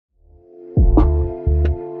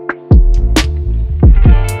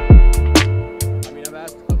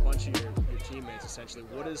essentially.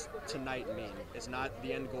 What does tonight mean? It's not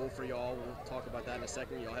the end goal for y'all. We'll talk about that in a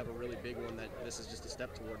second. Y'all have a really big one that this is just a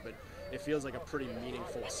step toward, but it feels like a pretty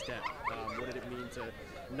meaningful step. What did it mean to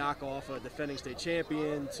knock off a defending state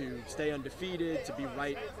champion, to stay undefeated, to be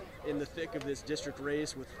right in the thick of this district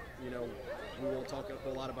race with, we won't talk a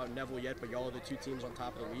whole lot about Neville yet, but y'all are the two teams on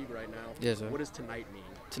top of the league right now. Yes, sir. What does tonight mean?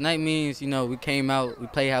 Tonight means, we came out, we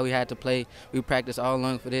played how we had to play. We practiced all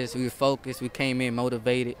along for this. We were focused. We came in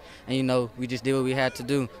motivated, and, we just did what we had to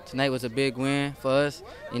do. Tonight was a big win for us.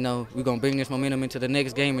 We're going to bring this momentum into the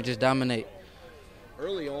next game and just dominate.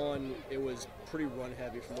 Early on, it was pretty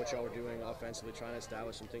run-heavy from what y'all were doing offensively, trying to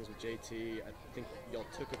establish some things with JT. I think y'all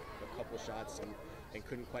took a couple shots and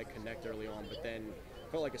couldn't quite connect early on, but then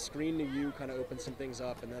felt like a screen to you kind of opened some things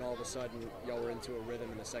up, and then all of a sudden y'all were into a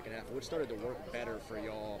rhythm in the second half. What started to work better for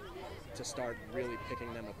y'all to start really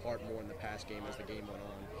picking them apart more in the pass game as the game went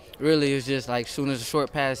on? Really, it's just like as soon as the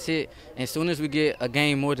short pass hit, and as soon as we get a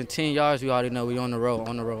game more than 10 yards, we already know we on the road,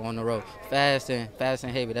 on the road, on the road. Fast and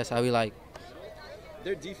heavy, that's how we like.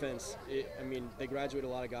 Their defense, they graduated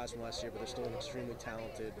a lot of guys from last year, but they're still an extremely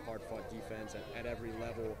talented, hard-fought defense at every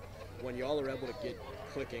level. When y'all are able to get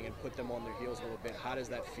clicking and put them on their heels a little bit, how does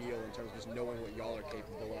that feel in terms of just knowing what y'all are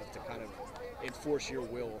capable of to kind of enforce your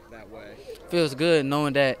will that way? Feels good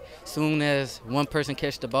knowing that soon as one person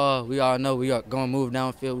catch the ball, we all know we are going to move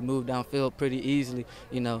downfield. We move downfield pretty easily,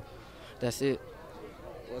 That's it.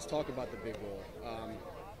 Let's talk about the big goal.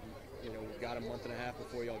 We've got a month and a half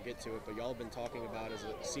before y'all get to it, but y'all have been talking about as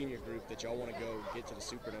a senior group that y'all want to go get to the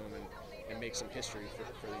Superdome and make some history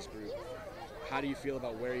for this group. How do you feel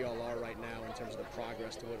about where y'all are right now in terms of the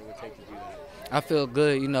progress to what it would take to do that? I feel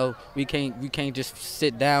good. We can't just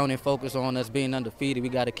sit down and focus on us being undefeated. We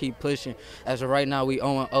got to keep pushing. As of right now, we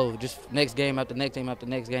 0-0, just next game after next game after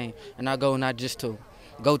next game. And our goal not just to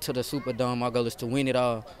go to the Superdome. Our goal is to win it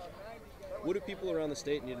all. What do people around the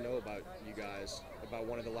state need to know about you guys, about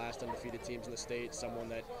one of the last undefeated teams in the state, someone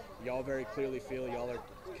that y'all very clearly feel y'all are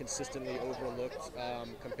consistently overlooked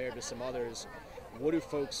compared to some others? What do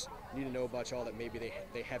folks need to know about y'all that maybe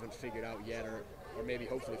they haven't figured out yet or maybe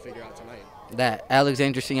hopefully figure out tonight? That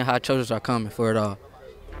Alexandria Senior High Trojans are coming for it all.